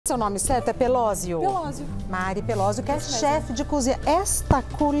seu nome certo? É Pelozio? Pelozio. Mari Pelozio, que é chefe de cozinha. Esta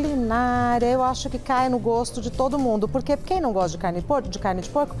culinária, eu acho que cai no gosto de todo mundo. Porque quem não gosta de carne de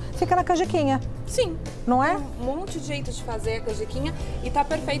porco, fica na canjiquinha. Sim. Não é? Um monte de jeito de fazer a canjiquinha e tá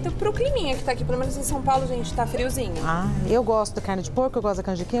perfeito pro climinha que tá aqui. Pelo menos em São Paulo, gente, tá friozinho. Ah, eu gosto da carne de porco, eu gosto da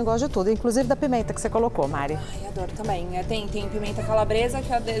canjiquinha, eu gosto de tudo. Inclusive da pimenta que você colocou, Mari. Ai, adoro também. Tem pimenta calabresa,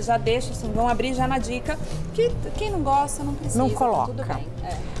 que eu já deixo assim, vão abrir já na dica, que quem não gosta não precisa. Não coloca. Tá tudo bem.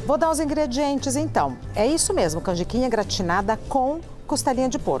 Vou dar os ingredientes então. É isso mesmo, canjiquinha gratinada com costelinha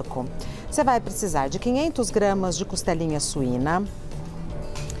de porco. Você vai precisar de 500 gramas de costelinha suína,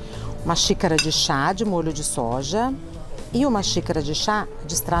 uma xícara de chá de molho de soja e uma xícara de chá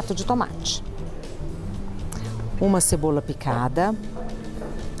de extrato de tomate. Uma cebola picada,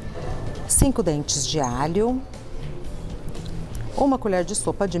 5 dentes de alho, uma colher de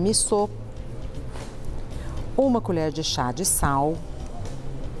sopa de missô, uma colher de chá de sal,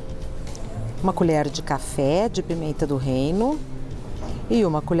 uma colher de café de pimenta do reino e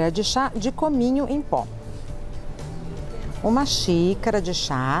uma colher de chá de cominho em pó. Uma xícara de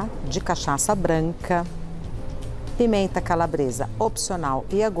chá de cachaça branca, pimenta calabresa opcional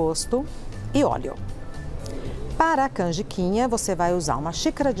e a gosto e óleo. Para a canjiquinha, você vai usar uma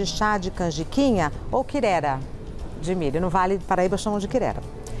xícara de chá de canjiquinha ou quirera de milho. No Vale do Paraíba chamam de quirera.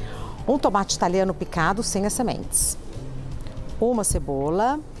 Um tomate italiano picado sem as sementes. Uma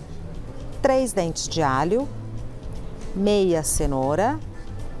cebola, 3 dentes de alho, meia cenoura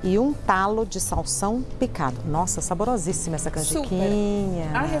e um talo de salsão picado. Nossa, saborosíssima essa canjiquinha.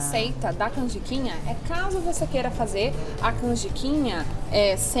 Super. A receita da canjiquinha é caso você queira fazer a canjiquinha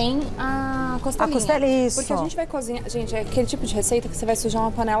sem a costelinha. A costelinha, isso. Porque a gente vai cozinhar... Gente, é aquele tipo de receita que você vai sujar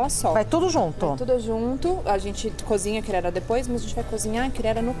uma panela só. Vai tudo junto. Vai tudo junto. A gente cozinha a quirera depois, mas a gente vai cozinhar a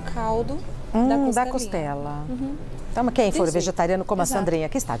quirera no caldo da costela. Uhum. Então, quem for vegetariano como a Sandrinha,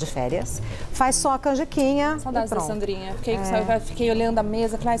 que está de férias, faz só a canjiquinha. Saudades da Sandrinha. Fiquei olhando a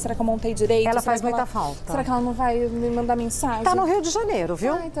mesa, falei, será que eu montei direito? Ela faz muita falta. Será que ela não vai me mandar mensagem? Tá no Rio de Janeiro,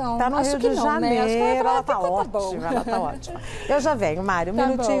 viu? Então, tá no Rio de Janeiro. Né? Acho que ela tá ótima, ela tá ótima. Eu já venho, Mário, um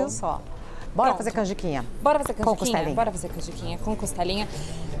minutinho só. Bora fazer canjiquinha. Bora fazer canjiquinha? Com costelinha. Bora fazer canjiquinha com costelinha.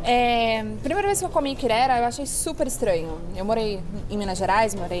 Primeira vez que eu comi quirera, eu achei super estranho. Eu morei em Minas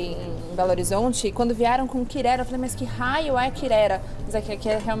Gerais, morei em Belo Horizonte, e quando vieram com quirera, eu falei, mas que raio é quirera? Mas aqui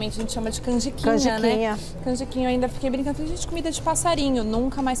realmente a gente chama de canjiquinha, né? Canjiquinha, eu ainda fiquei brincando, falei, gente, comida de passarinho.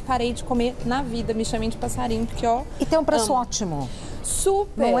 Nunca mais parei de comer na vida, me chamem de passarinho, porque ó... E tem um preço ótimo.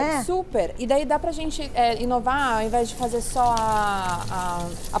 Super, não é? Super. E daí dá pra gente inovar, ao invés de fazer só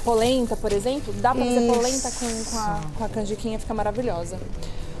a polenta, por exemplo, dá pra fazer polenta com a canjiquinha, fica maravilhosa.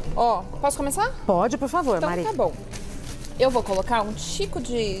 Ó, posso começar? Pode, por favor, então, Mari. Tá bom. Eu vou colocar um tico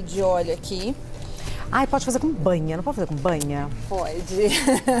de óleo aqui. Ai, pode fazer com banha, não pode fazer com banha?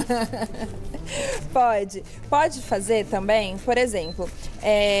 Pode. Pode fazer também, por exemplo,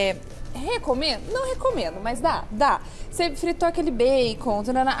 recomendo? Não recomendo, mas dá. Você fritou aquele bacon,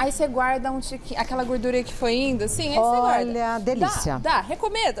 aí você guarda aquela gordura que foi indo, assim, aí você guarda. Olha, delícia. Dá,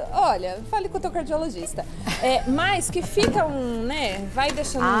 recomendo. Olha, fale com o teu cardiologista. Mas que fica vai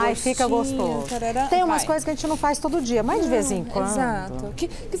deixando um gostinho. Fica gostoso. Tarará, tem umas coisas que a gente não faz todo dia, mas de vez em quando. Exato. Que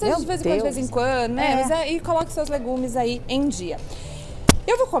seja de vez em quando, né? E coloque seus legumes aí em dia.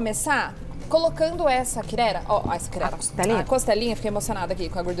 Eu vou começar colocando essa quirera, a costelinha, fiquei emocionada aqui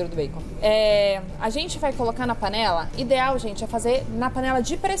com a gordura do bacon. A gente vai colocar na panela, ideal, gente, é fazer na panela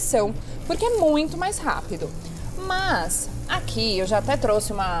de pressão, porque é muito mais rápido. Mas aqui eu já até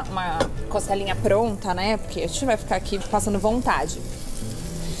trouxe uma costelinha pronta, né? Porque a gente vai ficar aqui passando vontade.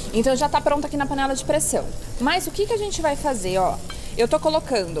 Então já tá pronta aqui na panela de pressão. Mas o que a gente vai fazer, ó? Eu tô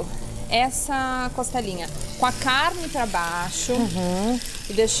colocando essa costelinha com a carne para baixo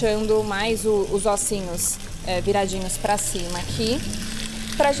e deixando mais os ossinhos viradinhos para cima aqui,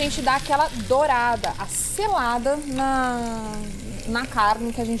 pra gente dar aquela dourada, a selada na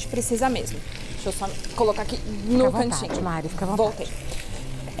carne que a gente precisa mesmo. Deixa eu só colocar aqui no cantinho. Mari, fica à vontade. Voltei.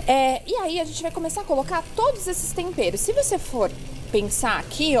 E aí a gente vai começar a colocar todos esses temperos. Se você for pensar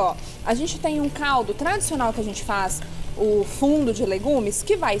aqui, ó, a gente tem um caldo tradicional que a gente faz, o fundo de legumes,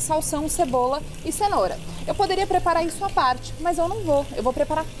 que vai salsão, cebola e cenoura. Eu poderia preparar isso à parte, mas eu não vou. Eu vou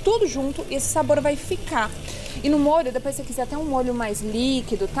preparar tudo junto e esse sabor vai ficar. E no molho, depois se você quiser até um molho mais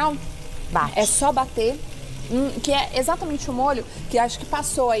líquido e tal, é só bater, que é exatamente o molho que acho que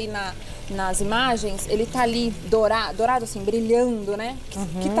passou aí nas imagens. Ele tá ali dourado assim, brilhando, né?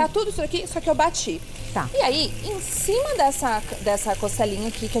 Que tá tudo isso aqui, só que eu bati. Tá. E aí, em cima dessa costelinha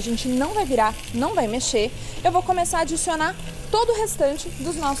aqui, que a gente não vai virar, não vai mexer, eu vou começar a adicionar todo o restante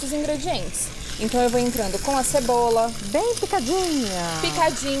dos nossos ingredientes. Então eu vou entrando com a cebola. Bem picadinha.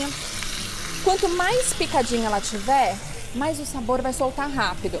 Picadinha. Quanto mais picadinha ela tiver, mais o sabor vai soltar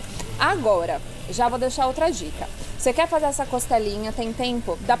rápido. Agora, já vou deixar outra dica. Você quer fazer essa costelinha, tem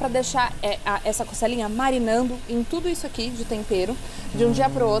tempo? Dá pra deixar essa costelinha marinando em tudo isso aqui de tempero, de um dia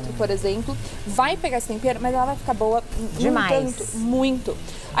pro outro, por exemplo. Vai pegar esse tempero, mas ela vai ficar boa demais. Tanto, muito.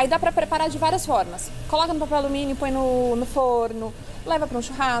 Aí dá pra preparar de várias formas. Coloca no papel alumínio, põe no forno, leva para um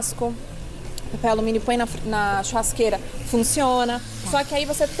churrasco. Papel alumínio, põe na churrasqueira, funciona. Só que aí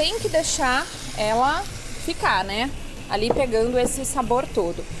você tem que deixar ela ficar, né? Ali pegando esse sabor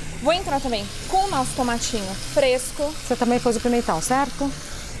todo. Vou entrar também com o nosso tomatinho fresco. Você também pôs o pimentão, certo?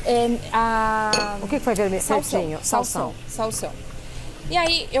 O que foi vermelho? Salsão. E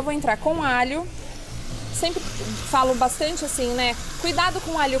aí eu vou entrar com alho. Sempre falo bastante assim, né? Cuidado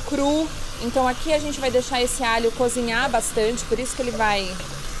com o alho cru. Então aqui a gente vai deixar esse alho cozinhar bastante, por isso que ele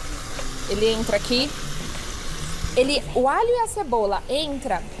entra aqui. O alho e a cebola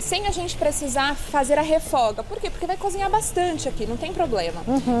entra sem a gente precisar fazer a refoga. Por quê? Porque vai cozinhar bastante aqui, não tem problema.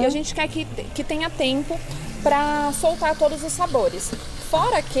 E a gente quer que tenha tempo para soltar todos os sabores.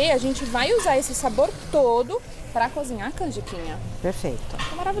 Fora que a gente vai usar esse sabor todo para cozinhar a canjiquinha. Perfeito.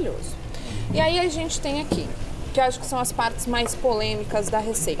 É maravilhoso. E aí a gente tem aqui, que eu acho que são as partes mais polêmicas da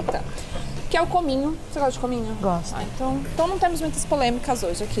receita, que é o cominho. Você gosta de cominho? Gosto. Então não temos muitas polêmicas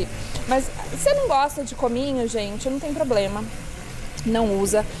hoje aqui. Mas se você não gosta de cominho, gente, não tem problema. Não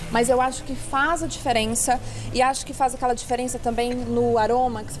usa, mas eu acho que faz a diferença. E acho que faz aquela diferença também no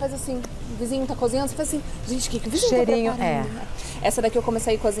aroma, que você faz assim, o vizinho tá cozinhando, você faz assim, gente, que o vizinho cheirinho, tá preparando. Essa daqui eu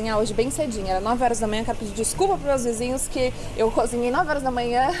comecei a cozinhar hoje bem cedinho, era 9 horas da manhã, quero pedir desculpa para meus vizinhos que eu cozinhei 9 horas da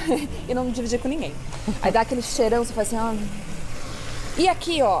manhã e não dividi com ninguém. Aí dá aquele cheirão, você faz assim, ó. E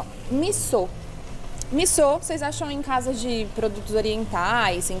aqui, ó, missô. Missô, vocês acham em casa de produtos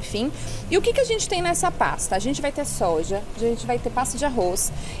orientais, enfim. E o que a gente tem nessa pasta? A gente vai ter soja, a gente vai ter pasta de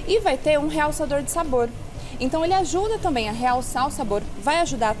arroz e vai ter um realçador de sabor. Então ele ajuda também a realçar o sabor, vai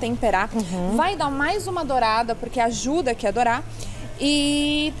ajudar a temperar, vai dar mais uma dourada, porque ajuda aqui a dourar.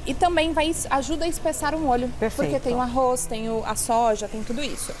 E também ajuda a espessar o molho. Perfeito. Porque tem o arroz, tem a soja, tem tudo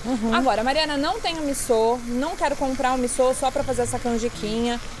isso. Agora, Mariana, não tenho missô, não quero comprar o missô só pra fazer essa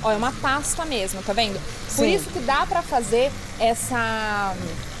canjiquinha. Ó, é uma pasta mesmo, tá vendo? Sim. Por isso que dá pra fazer essa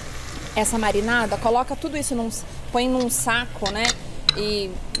marinada, coloca tudo isso, põe num saco, né? E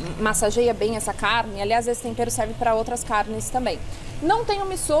massageia bem essa carne. Aliás, esse tempero serve para outras carnes também. Não tenho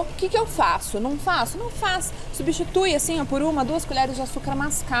missô, o que eu faço? Não faço? Não faz. Substitui assim, ó, por 1, 2 colheres de açúcar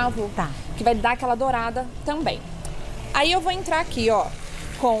mascavo, que vai dar aquela dourada também. Aí eu vou entrar aqui, ó,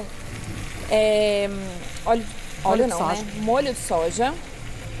 com óleo não, né? Molho de soja.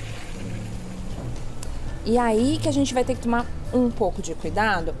 E aí que a gente vai ter que tomar um pouco de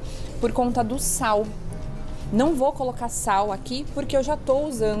cuidado por conta do sal. Não vou colocar sal aqui, porque eu já estou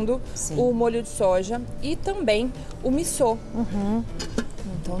usando o molho de soja e também o missô.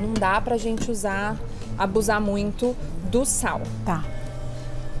 Então não dá pra gente abusar muito do sal. Tá.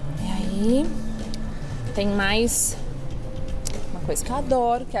 E aí, tem mais uma coisa que eu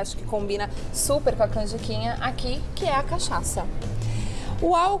adoro, que acho que combina super com a canjiquinha aqui, que é a cachaça.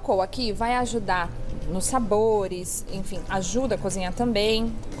 O álcool aqui vai ajudar nos sabores, enfim, ajuda a cozinhar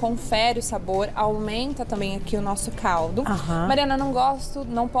também, confere o sabor, aumenta também aqui o nosso caldo. Mariana,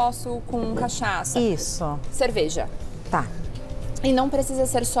 não posso com cachaça. Isso. Cerveja. Tá. E não precisa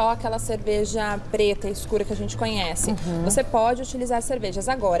ser só aquela cerveja preta e escura que a gente conhece. Você pode utilizar cervejas.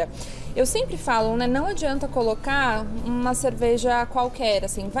 Agora, eu sempre falo, né? Não adianta colocar uma cerveja qualquer,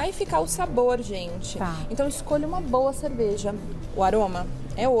 assim. Vai ficar o sabor, gente. Tá. Então, escolha uma boa cerveja. O aroma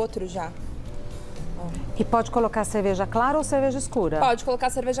é outro já. E pode colocar cerveja clara ou cerveja escura? Pode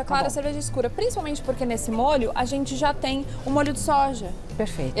colocar cerveja clara ou cerveja escura, principalmente porque nesse molho a gente já tem o molho de soja.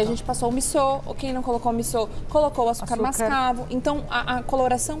 Perfeito. E a gente passou o missô, ou quem não colocou o missô, colocou o açúcar mascavo. Então a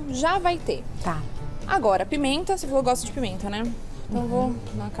coloração já vai ter. Tá. Agora, pimenta, você falou que gosta de pimenta, né? Então eu vou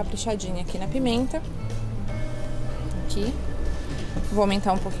dar uma caprichadinha aqui na pimenta. Aqui. Vou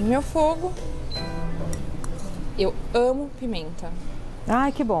aumentar um pouquinho meu fogo. Eu amo pimenta.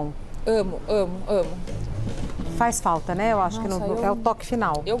 Ai, que bom. Amo, amo, amo. Faz falta, né? Eu acho que é o toque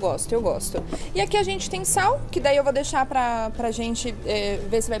final. Eu gosto, eu gosto. E aqui a gente tem sal, que daí eu vou deixar pra gente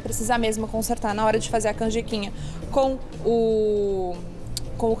ver se vai precisar mesmo consertar na hora de fazer a canjiquinha com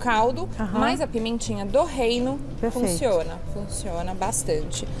o caldo. Mas a pimentinha do reino funciona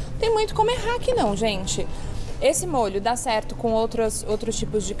bastante. Tem muito como errar aqui não, gente. Esse molho dá certo com outros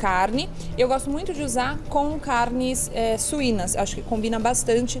tipos de carne. Eu gosto muito de usar com carnes suínas. Acho que combina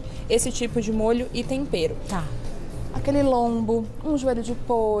bastante esse tipo de molho e tempero. Tá. aquele lombo, um joelho de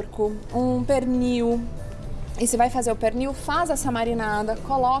porco, um pernil. E se vai fazer o pernil, faz essa marinada,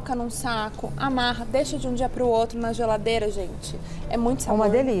 coloca num saco, amarra, deixa de um dia para o outro na geladeira, gente. É muito sabor. Uma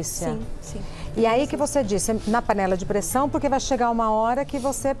delícia. Sim, sim. E aí que você disse, na panela de pressão, porque vai chegar uma hora que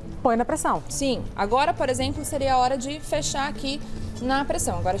você põe na pressão. Sim. Agora, por exemplo, seria a hora de fechar aqui na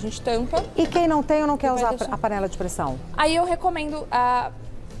pressão. Agora a gente tampa. E quem não tem ou não quer usar a panela de pressão? Aí eu recomendo a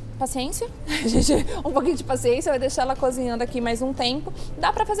paciência, gente, um pouquinho de paciência, vai deixar ela cozinhando aqui mais um tempo.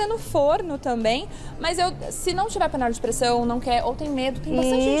 Dá pra fazer no forno também, mas se não tiver panela de pressão, não quer, ou tem medo, tem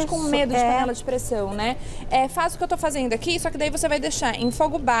bastante gente com medo de panela de pressão, né? Faz o que eu tô fazendo aqui, só que daí você vai deixar em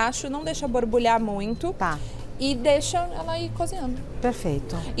fogo baixo, não deixa borbulhar muito. Tá. E deixa ela ir cozinhando.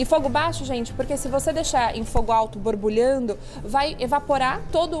 Perfeito. E fogo baixo, gente, porque se você deixar em fogo alto borbulhando, vai evaporar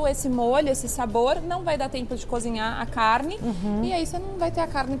todo esse molho, esse sabor, não vai dar tempo de cozinhar a carne. E aí você não vai ter a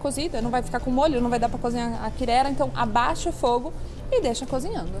carne cozida, não vai ficar com molho, não vai dar pra cozinhar a quirera. Então abaixa o fogo e deixa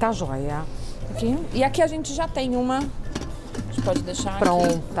cozinhando. Tá joia. Aqui. E aqui a gente já tem uma... A gente pode deixar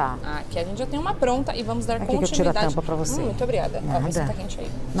pronta. Aqui a gente já tem uma pronta e vamos dar continuidade. Que eu tiro a tampa pra você. Muito obrigada. Nada. Ó, você tá quente aí.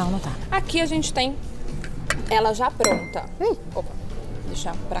 Não, não tá. Aqui a gente tem ela já pronta. Opa,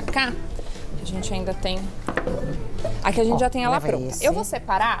 deixar pra cá. A gente ainda tem... Aqui a gente já tem ela pronta. Esse. Eu vou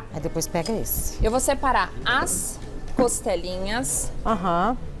separar... Aí depois pega esse. Eu vou separar as costelinhas.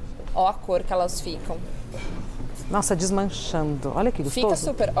 Ó a cor que elas ficam. Nossa, desmanchando. Olha que gostoso. Fica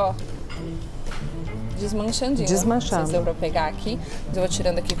super, ó. Desmanchandinho. Desmanchando. Não sei se deu pra pegar aqui. Mas eu vou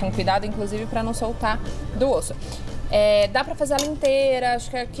tirando aqui com cuidado, inclusive pra não soltar do osso. Dá pra fazer ela inteira, acho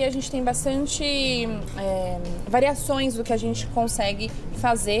que aqui a gente tem bastante variações do que a gente consegue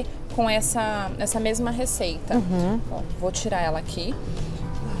fazer com essa mesma receita. Ó, vou tirar ela aqui.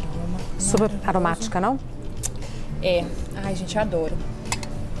 Super aromática, não? Ai, gente, adoro.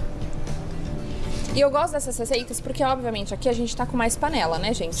 E eu gosto dessas receitas porque, obviamente, aqui a gente tá com mais panela,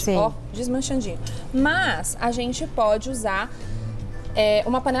 né, gente? Sim. Ó, desmanchandinho. Mas a gente pode usar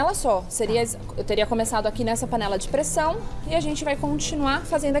uma panela só. Eu teria começado aqui nessa panela de pressão e a gente vai continuar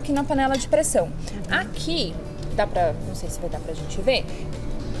fazendo aqui na panela de pressão. Aqui, dá pra... Não sei se vai dar pra gente ver.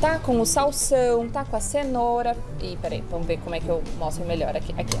 Tá com o salsão, tá com a cenoura... Ih, peraí, vamos ver como é que eu mostro melhor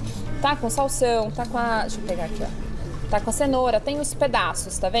aqui. Aqui, ó. Tá com o salsão, tá com a... Deixa eu pegar aqui, ó. Tá com a cenoura, tem os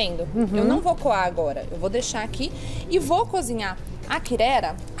pedaços, tá vendo? Eu não vou coar agora. Eu vou deixar aqui e vou cozinhar a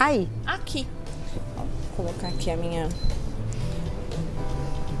quirera... Aí. Aqui. Ó, vou colocar aqui a minha...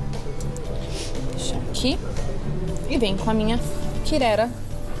 aqui e vem com a minha quirera.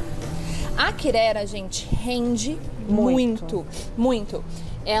 A quirera, gente, rende muito.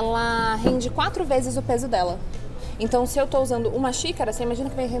 Ela rende 4 vezes o peso dela. Então, se eu tô usando uma xícara, você imagina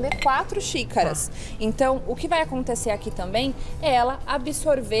que vai render 4 xícaras. Então, o que vai acontecer aqui também é ela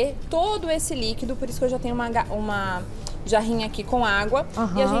absorver todo esse líquido, por isso que eu já tenho uma jarrinha aqui com água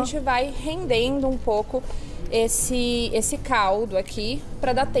e a gente vai rendendo um pouco esse caldo aqui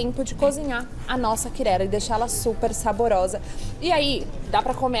para dar tempo de cozinhar a nossa quirera e deixar ela super saborosa. E aí, dá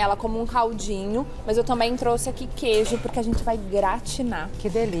para comer ela como um caldinho, mas eu também trouxe aqui queijo porque a gente vai gratinar. Que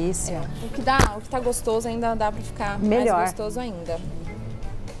delícia. O que tá gostoso ainda dá para ficar melhor. Mais gostoso ainda.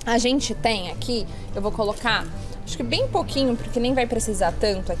 A gente tem aqui, eu vou colocar, acho que bem pouquinho, porque nem vai precisar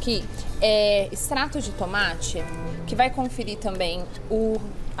tanto aqui, extrato de tomate, que vai conferir também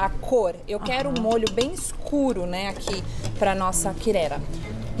a cor. Eu quero um molho bem escuro, né, aqui pra nossa quirera.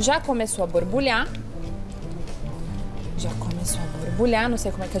 Já começou a borbulhar. Não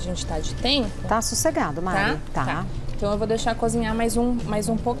sei como é que a gente tá de tempo. Tá sossegado, Mari. Tá. Então eu vou deixar cozinhar mais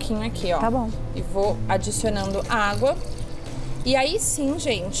um pouquinho aqui, ó. Tá bom. E vou adicionando água. E aí sim,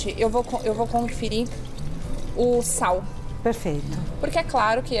 gente, eu vou conferir o sal. Perfeito. Porque é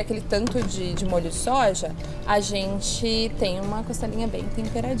claro que aquele tanto de molho de soja, a gente tem uma costelinha bem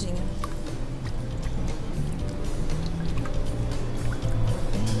temperadinha.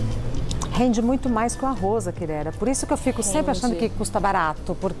 Rende muito mais que o arroz, a quirera. Por isso que eu fico sempre achando que custa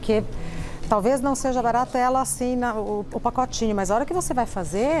barato, porque talvez não seja barato ela assim, o pacotinho, mas a hora que você vai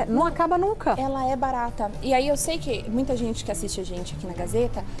fazer, não acaba nunca. Ela é barata. E aí eu sei que muita gente que assiste a gente aqui na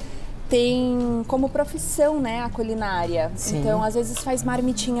Gazeta tem como profissão, né, a culinária. Sim. Então, às vezes faz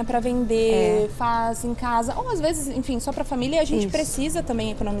marmitinha para vender, faz em casa, ou às vezes, enfim, só para família, e a gente precisa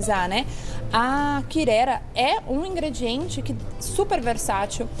também economizar, né? A quirera é um ingrediente que super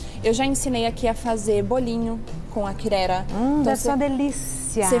versátil. Eu já ensinei aqui a fazer bolinho com a quirera. Então, deve ser uma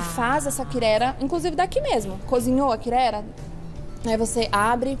delícia. Você faz essa quirera, inclusive daqui mesmo. Cozinhou a quirera? Aí você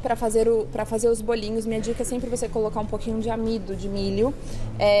abre para fazer os bolinhos. Minha dica é sempre você colocar um pouquinho de amido de milho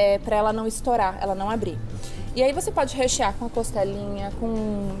para ela não estourar, ela não abrir. E aí você pode rechear com a costelinha,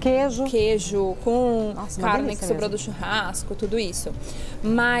 com queijo, com carne que sobrou mesmo do churrasco, tudo isso.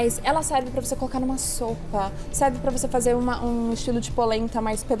 Mas ela serve para você colocar numa sopa, serve para você fazer um estilo de polenta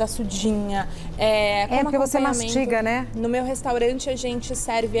mais pedaçudinha. Porque você mastiga, né? No meu restaurante a gente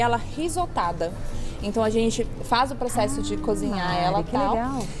serve ela risotada. Então a gente faz o processo de cozinhar ela e tal.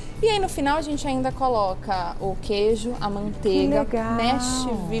 Legal. E aí no final a gente ainda coloca o queijo, a manteiga, mexe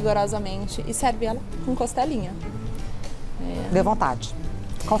vigorosamente e serve ela com costelinha. Deu vontade,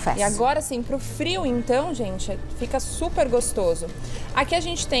 confesso. E agora sim, pro frio então, gente, fica super gostoso. Aqui a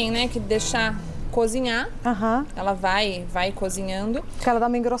gente tem, né, que deixar cozinhar. Ela vai cozinhando. Porque ela dá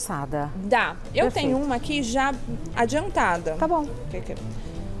uma engrossada. Dá. Eu tenho uma aqui já adiantada. Tá bom.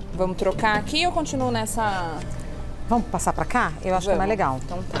 Vamos trocar aqui ou continuo nessa... Vamos passar pra cá? Eu acho que é mais legal.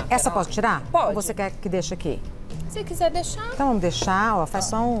 Então tá. Essa pode tirar? Pode. Ou você quer que deixe aqui? Se quiser deixar. Então vamos deixar, ó. Faz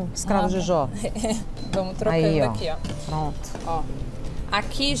só um escravo de Jó. Vamos trocando aí, ó. aqui, ó. Pronto. Ó.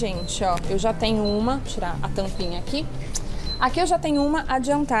 Aqui, gente, ó, eu já tenho uma. Vou tirar a tampinha aqui. Aqui eu já tenho uma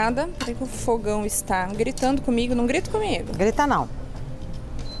adiantada. Peraí que o fogão está gritando comigo. Não grita comigo. Grita não.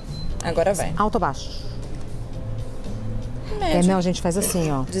 Agora vai. Alto ou baixo? Médio. Não, a gente faz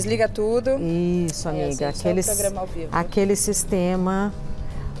assim, ó. Desliga tudo. Isso, amiga. Assim, programa ao vivo. Aquele sistema.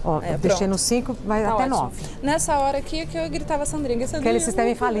 Ó, deixei no 5, vai tá até ótimo. 9. Nessa hora aqui que eu gritava Sandrinha. Aquele sistema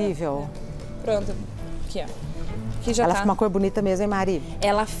infalível. Pronto. Aqui, ó. Aqui já ela tá. fica uma cor bonita mesmo, hein, Mari?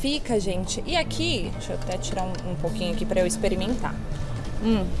 Ela fica, gente. E aqui, deixa eu até tirar um pouquinho aqui pra eu experimentar.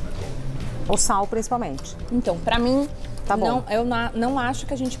 O sal, principalmente. Então, pra mim, tá bom. Eu não acho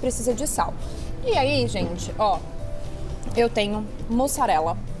que a gente precisa de sal. E aí, gente, ó, eu tenho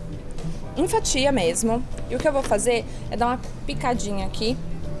mussarela em fatia mesmo. E o que eu vou fazer é dar uma picadinha aqui.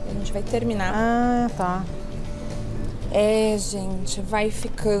 A gente vai terminar. Ah, tá. Gente, vai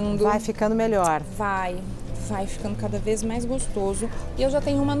ficando... Vai ficando melhor. Vai ficando cada vez mais gostoso. E eu já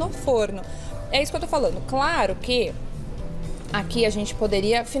tenho uma no forno. É isso que eu tô falando. Claro que aqui a gente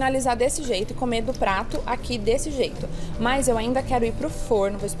poderia finalizar desse jeito e comer do prato aqui desse jeito. Mas eu ainda quero ir pro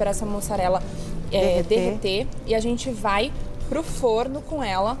forno. Vou esperar essa mussarela derreter. E a gente vai pro forno com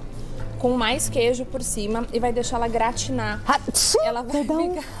ela, com mais queijo por cima e vai deixar ela gratinar. Ela vai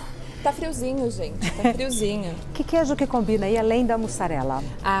ficar... Tá friozinho, gente. Tá friozinho. Que queijo que combina aí, além da mussarela?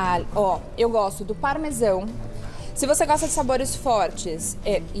 Ó, eu gosto do parmesão. Se você gosta de sabores fortes,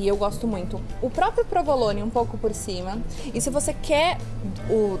 e eu gosto muito, o próprio provolone um pouco por cima. E se você quer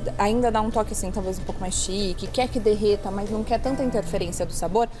ainda dar um toque assim, talvez um pouco mais chique, quer que derreta, mas não quer tanta interferência do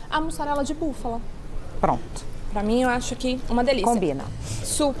sabor, a mussarela de búfala. Pronto. Pra mim, eu acho que uma delícia. Combina.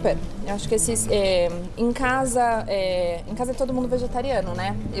 Super. Eu acho que esses... em casa é todo mundo vegetariano,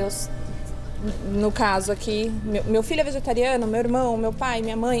 né? No caso aqui, meu filho é vegetariano, meu irmão, meu pai,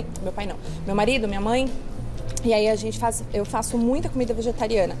 minha mãe... Meu pai não. Meu marido, minha mãe. E aí eu faço muita comida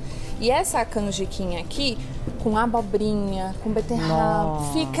vegetariana. E essa canjiquinha aqui, com abobrinha, com beterraba,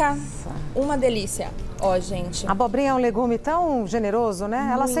 fica uma delícia. Ó, gente. A abobrinha é um legume tão generoso, né?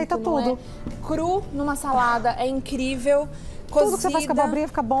 Ela aceita tudo. Cru numa salada é incrível. Cozida. Tudo que você faz com a abobrinha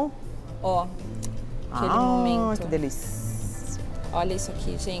fica bom. Ó, aquele momento. Que delícia. Olha isso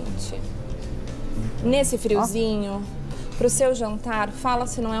aqui, gente. Nesse friozinho, pro seu jantar, fala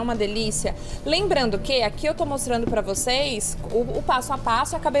se não é uma delícia. Lembrando que aqui eu tô mostrando pra vocês o passo a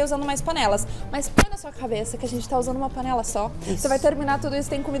passo e acabei usando mais panelas. Mas põe na sua cabeça que a gente tá usando uma panela só. Isso. Você vai terminar tudo isso,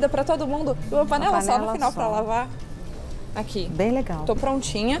 tem comida pra todo mundo. E uma panela só no final pra lavar. Aqui. Bem legal. Tô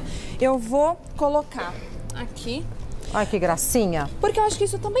prontinha. Eu vou colocar aqui. Olha que gracinha. Porque eu acho que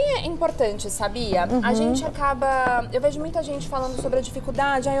isso também é importante, sabia? A gente acaba... Eu vejo muita gente falando sobre a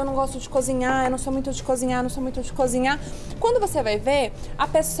dificuldade. Eu não gosto de cozinhar, eu não sou muito de cozinhar, não sou muito de cozinhar. Quando você vai ver, a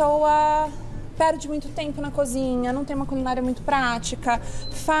pessoa perde muito tempo na cozinha, não tem uma culinária muito prática,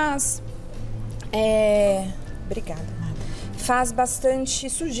 faz... Obrigada. Faz bastante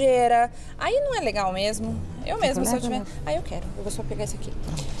sujeira. Aí não é legal mesmo. Eu mesma, se eu tiver... Aí eu quero. Eu vou só pegar esse aqui.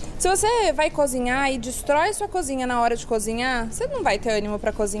 Se você vai cozinhar e destrói sua cozinha na hora de cozinhar, você não vai ter ânimo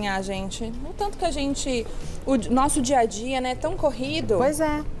pra cozinhar, gente. O tanto que a gente... O nosso dia a dia, né, é tão corrido. Pois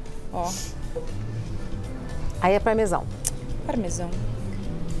é. Ó. Aí é parmesão. Parmesão.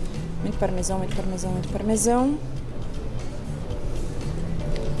 Muito parmesão, muito parmesão, muito parmesão.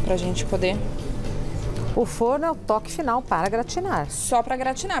 Pra gente poder... O forno é o toque final para gratinar. Só pra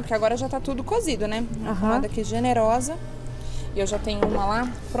gratinar, porque agora já tá tudo cozido, né? Uma camada aqui generosa. E eu já tenho uma lá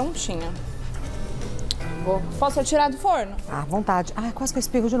prontinha. Posso tirar do forno? À vontade. Ai, quase que eu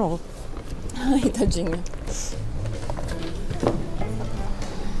espirro de novo. Ai, tadinha.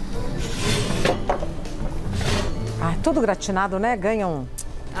 Ai, tudo gratinado, né? Ganha um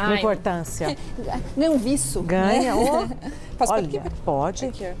Uma importância. Ganha um viço. Ganha. Né? Posso Olha, aqui? pode.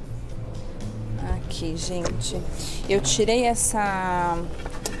 Aqui, ó. Aqui, gente. Eu tirei essa...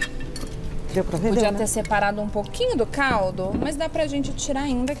 Deu pra ver? Podia ter separado um pouquinho do caldo, mas dá pra gente tirar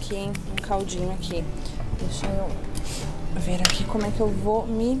ainda aqui, hein? Um caldinho aqui. Deixa eu ver aqui como é que eu vou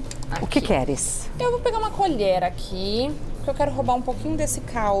me... Aqui. O que queres? Eu vou pegar uma colher aqui, porque eu quero roubar um pouquinho desse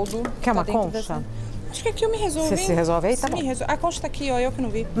caldo. Quer uma concha? Acho que aqui eu me resolvo. Você se resolve aí? Tá bom. A concha tá aqui, ó, eu que não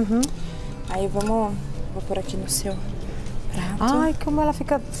vi. Aí vou pôr aqui no seu prato. Ai, como ela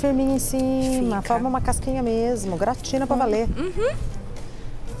fica firminha em cima. Forma uma casquinha mesmo, gratina pra valer.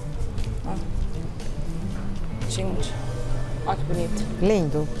 Ó. Gente, ó que bonito.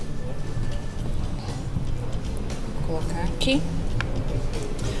 Lindo. Vou colocar aqui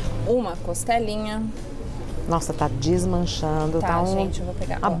uma costelinha. Nossa, tá desmanchando. Tá um gente, eu vou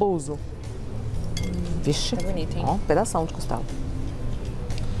pegar. abuso. Vixe. Tá bonito, hein? Ó, um pedação de costela.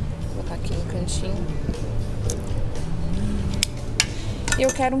 Vou botar aqui no cantinho. Eu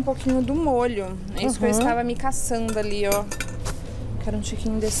quero um pouquinho do molho. É isso que eu estava me caçando ali, ó. Quero um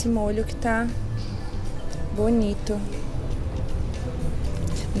tiquinho desse molho que tá bonito.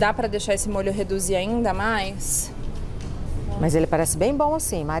 Dá pra deixar esse molho reduzir ainda mais? Mas ele parece bem bom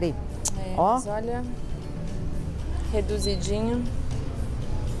assim, Mari. Ó. Mas olha, reduzidinho.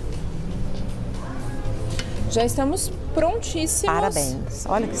 Já estamos prontíssimos. Parabéns.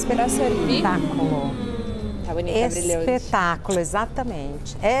 Olha que para servir. espetáculo. Tá bonito, tá brilhante. Espetáculo,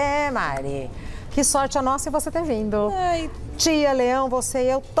 exatamente. É, Mari. Que sorte a nossa e você ter vindo. Ai. Tia, Leão, você e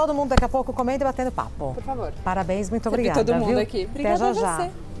eu, todo mundo daqui a pouco comendo e batendo papo. Por favor. Parabéns, muito obrigada. Todo mundo viu? aqui. Obrigada Até já.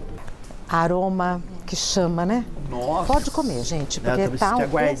 Aroma que chama, né? Nossa. Pode comer, gente, porque tá um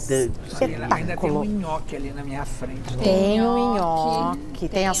espetáculo. Ainda tem um nhoque ali na minha frente. Tem um nhoque,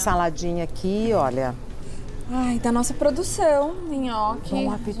 tem a saladinha aqui, olha. Ai, da nossa produção, nhoque.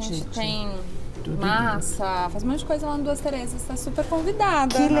 Bom A apetite. gente tem massa, faz um monte de coisa lá no Duas Terezas, tá super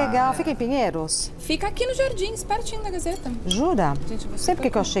convidada. Que legal. Fica em Pinheiros? Fica aqui no Jardins, pertinho da Gazeta. Jura? Gente, você Sempre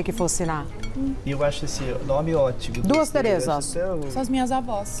que eu achei que fosse na... Eu acho esse nome ótimo. Duas Terezas. São as minhas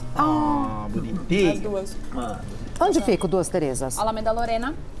avós. Ah, bonitinho. As duas. Onde fica o Duas Terezas? Alameda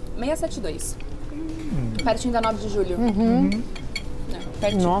Lorena, 672. Pertinho da 9 de julho.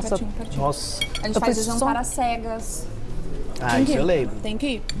 Pertinho, Nossa. pertinho. Nossa. A gente faz jantar às cegas. Ah, isso eu lembro. Tem que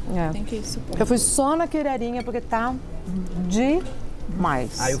ir. É. Tem que ir, super. Eu fui só na queiradinha porque tá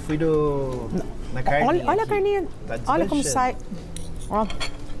demais. Ah, eu fui na carninha. Olha a carninha. Tá Olha como sai. Ó.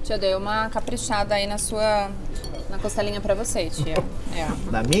 Tia, dei uma caprichada aí na costelinha pra você, tia.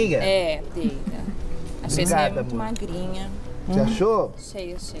 Na minha? É, dei. Achei você Obrigada, muito amor. magrinha. Você achou?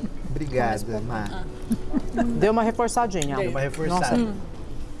 Achei. Obrigada, Mar. Deu uma reforçadinha. Deu uma reforçada.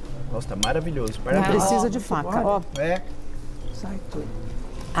 Nossa, tá maravilhoso. Parabéns. Não precisa de faca. Ó. É. Sai tudo.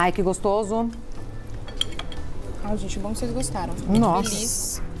 Ai, que gostoso. Ai, gente, bom que vocês gostaram. Fico muito Nossa.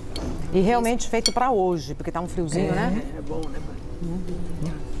 feliz. E realmente feito pra hoje, porque tá um friozinho, né? É bom, né, mãe?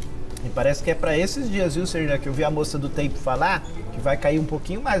 E parece que é pra esses dias, viu, Serena? Que eu vi a moça do tempo falar que vai cair um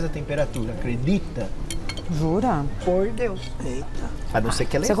pouquinho mais a temperatura. Acredita? Jura? Por Deus. Eita. A não ser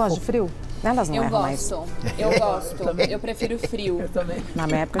que ela Você errou. gosta de frio? Elas não Eu erram mais. gosto. Eu gosto. Eu prefiro frio. Eu também. Na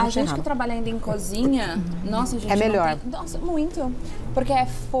minha época A a gente gente que errava. trabalha ainda em cozinha, nossa, gente. É não melhor. tem- Nossa, muito. Porque é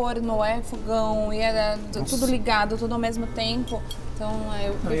forno, é fogão, e é tudo ligado, tudo ao mesmo tempo. Então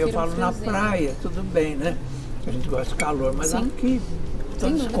eu prefiro Eu falo na friozinho. praia, tudo bem, né? A gente gosta de calor, mas Sim. aqui,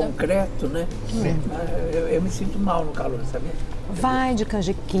 tanto dúvida. concreto, né? Eu me sinto mal no calor, sabia? Vai de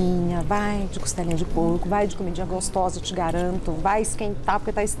canjiquinha, vai de costelinha de porco, vai de comidinha gostosa, eu te garanto. Vai esquentar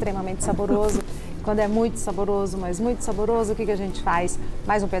porque tá extremamente saboroso. Quando é muito saboroso, mas muito saboroso, o que a gente faz?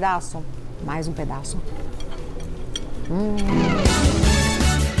 Mais um pedaço? Mais um pedaço.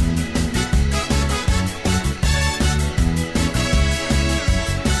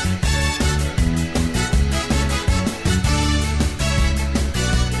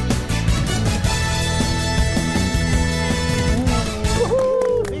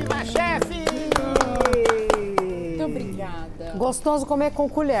 Viva, chefe! Muito obrigada. Gostoso comer com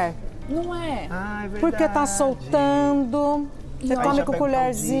colher, Não é? Ah, é verdade. porque tá soltando. Você Aí come já com pega o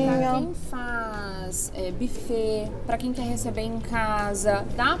colherzinha. Pra quem faz buffet, pra quem quer receber em casa,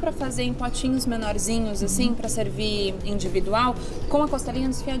 dá pra fazer em potinhos menorzinhos, assim, pra servir individual, com a costelinha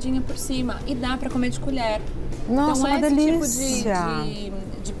desfiadinha por cima. E dá pra comer de colher. Nossa, então, uma esse delícia.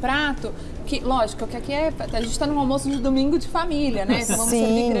 tipo de prato, que, lógico, que aqui a gente tá num almoço de domingo de família, né? Então vamos Sim.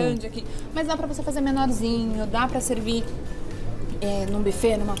 servir grande aqui. Mas dá pra você fazer menorzinho, dá pra servir num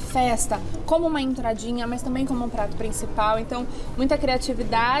buffet, numa festa, como uma entradinha, mas também como um prato principal. Então, muita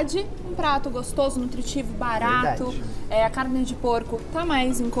criatividade, um prato gostoso, nutritivo, barato. A carne de porco tá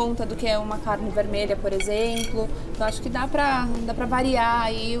mais em conta do que uma carne vermelha, por exemplo. Então acho que dá pra variar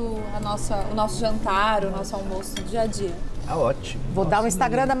aí o nosso jantar, o nosso almoço do dia a dia. Ah, ótimo. Vou dar o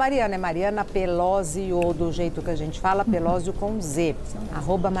Instagram da Mariana, é Mariana Pelozio, do jeito que a gente fala, Pelozio com Z.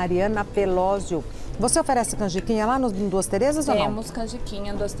 @Mariana Pelozio. Você oferece canjiquinha lá no Duas Terezas ou não? Temos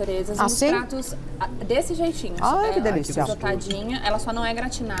canjiquinha, Duas Terezas, nos assim? pratos desse jeitinho. Ai, que delícia. Risotadinha, ela só não é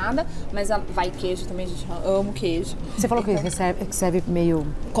gratinada, mas vai queijo também, a gente ama queijo. Você falou que serve meio...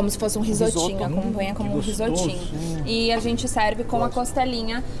 Como se fosse um risotinho, acompanha como um risotinho. E a gente serve com a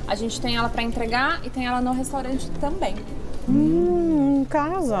costelinha, a gente tem ela para entregar e tem ela no restaurante também. Em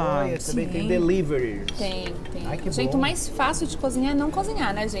casa. Olha, também tem delivery. Tem. Ai, que O jeito bom. mais fácil de cozinhar é não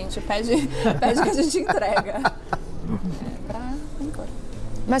cozinhar, né, gente? Pede que a gente entrega.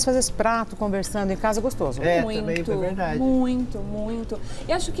 Mas fazer esse prato conversando em casa é gostoso. Também foi verdade. Muito.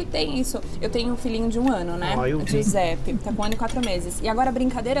 E acho que tem isso. Eu tenho um filhinho de 1 ano, né? Giuseppe, tá com 1 ano e 4 meses. E agora a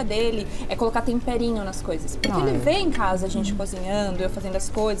brincadeira dele é colocar temperinho nas coisas. Porque ele vê em casa a gente cozinhando, eu fazendo as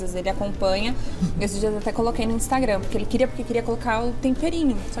coisas, ele acompanha. Esses dias eu até coloquei no Instagram, porque queria colocar o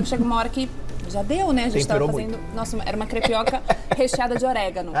temperinho. Só que chega uma hora que já deu, né? A gente tava fazendo... Nossa, era uma crepioca recheada de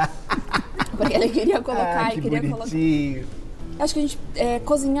orégano. Porque ele queria colocar colocar. Acho que a gente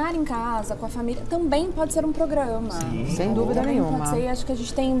cozinhar em casa, com a família, também pode ser um programa. Sim, sem dúvida nenhuma. Pode ser, acho que a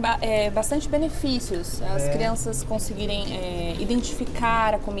gente tem bastante benefícios. As crianças conseguirem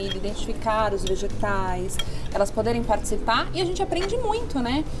identificar a comida, identificar os vegetais, elas poderem participar e a gente aprende muito,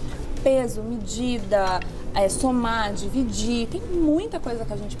 né? Peso, medida, somar, dividir. Tem muita coisa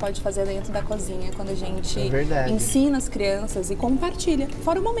que a gente pode fazer dentro da cozinha quando a gente ensina as crianças e compartilha.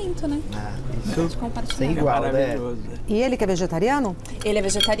 Fora o momento, né? Isso compartilhar. É igual, né? E ele que é vegetariano? Ele é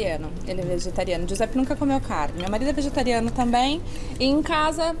vegetariano. Giuseppe nunca comeu carne. Meu marido é vegetariano também. E em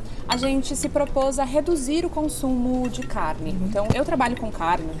casa a gente se propôs a reduzir o consumo de carne. Então eu trabalho com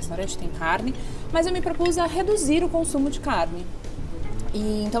carne, no restaurante tem carne, mas eu me propus a reduzir o consumo de carne.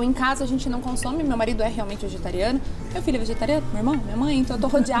 E, então em casa a gente não consome, meu marido é realmente vegetariano, meu filho é vegetariano, meu irmão, minha mãe, então eu tô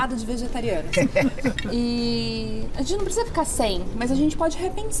rodeada de vegetarianos. E a gente não precisa ficar sem, mas a gente pode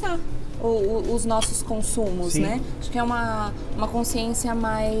repensar os nossos consumos, né? Acho que é uma consciência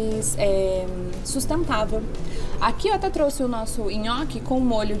mais sustentável. Aqui eu até trouxe o nosso nhoque com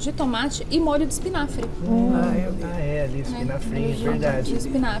molho de tomate e molho de espinafre. Ali, espinafrinho, verdade. De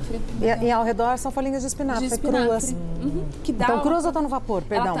espinafre. E ao redor são folhinhas de espinafre, cruas. Que dá então cruas ou tá no vapor,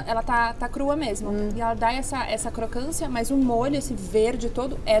 perdão? Ela tá crua mesmo. E ela dá essa crocância, mas o molho, esse verde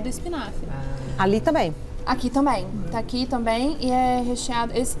todo, é do espinafre. Ali também? Aqui também. Tá aqui também e é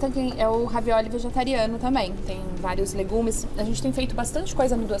recheado. Esse também é o ravioli vegetariano também. Tem vários legumes. A gente tem feito bastante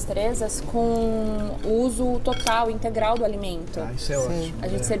coisa no Duas Terezas com o uso total, integral do alimento. Isso é ótimo. A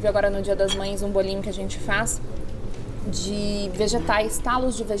gente serviu agora no Dia das Mães um bolinho que a gente faz de vegetais,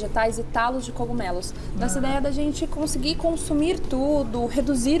 talos de vegetais e talos de cogumelos. Nessa ideia da gente conseguir consumir tudo,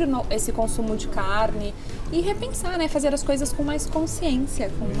 reduzir esse consumo de carne e repensar, né? Fazer as coisas com mais consciência,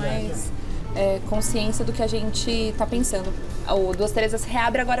 com mais consciência do que a gente está pensando. O Duas Terezas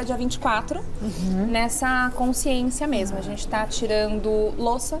reabre agora dia 24, nessa consciência mesmo. A gente está tirando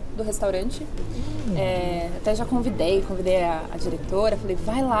louça do restaurante. Até já convidei a diretora, falei,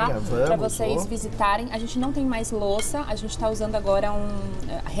 vai lá para vocês visitarem. A gente não tem mais louça, a gente está usando agora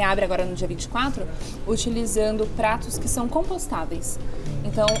reabre agora no dia 24, utilizando pratos que são compostáveis.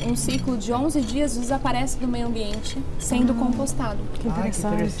 Então, um ciclo de 11 dias desaparece do meio ambiente sendo compostado. Que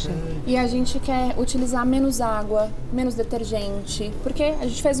interessante. E a gente quer utilizar menos água, menos detergente, porque a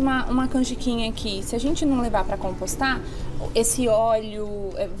gente fez uma canjiquinha aqui. Se a gente não levar para compostar, esse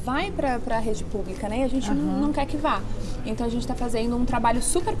óleo vai para a rede pública, né? E a gente não quer que vá. Então a gente está fazendo um trabalho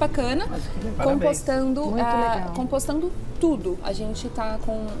super bacana, compostando tudo. A gente está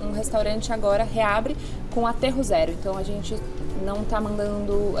com um restaurante agora, reabre, com aterro zero. Então a gente não está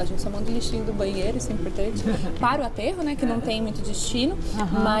mandando, a gente só manda o lixinho do banheiro, isso é importante, para o aterro, né? Que não tem muito destino,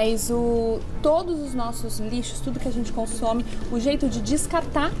 mas todos os nossos lixos, tudo que a gente consome, o jeito de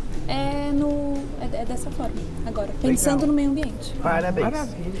descartar é dessa forma, agora, pensando no meio ambiente. Parabéns.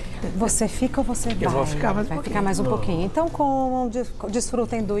 Maravilha. Você fica ou você vai? Eu vou ficar mais um pouquinho. Vai ficar mais um pouquinho. Então,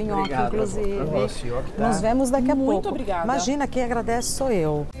 desfrutem do nhoque, inclusive. Nossa, o nhoque tá... Nos vemos daqui a pouco. Muito obrigada. Imagina, quem agradece sou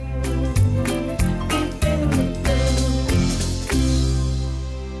eu.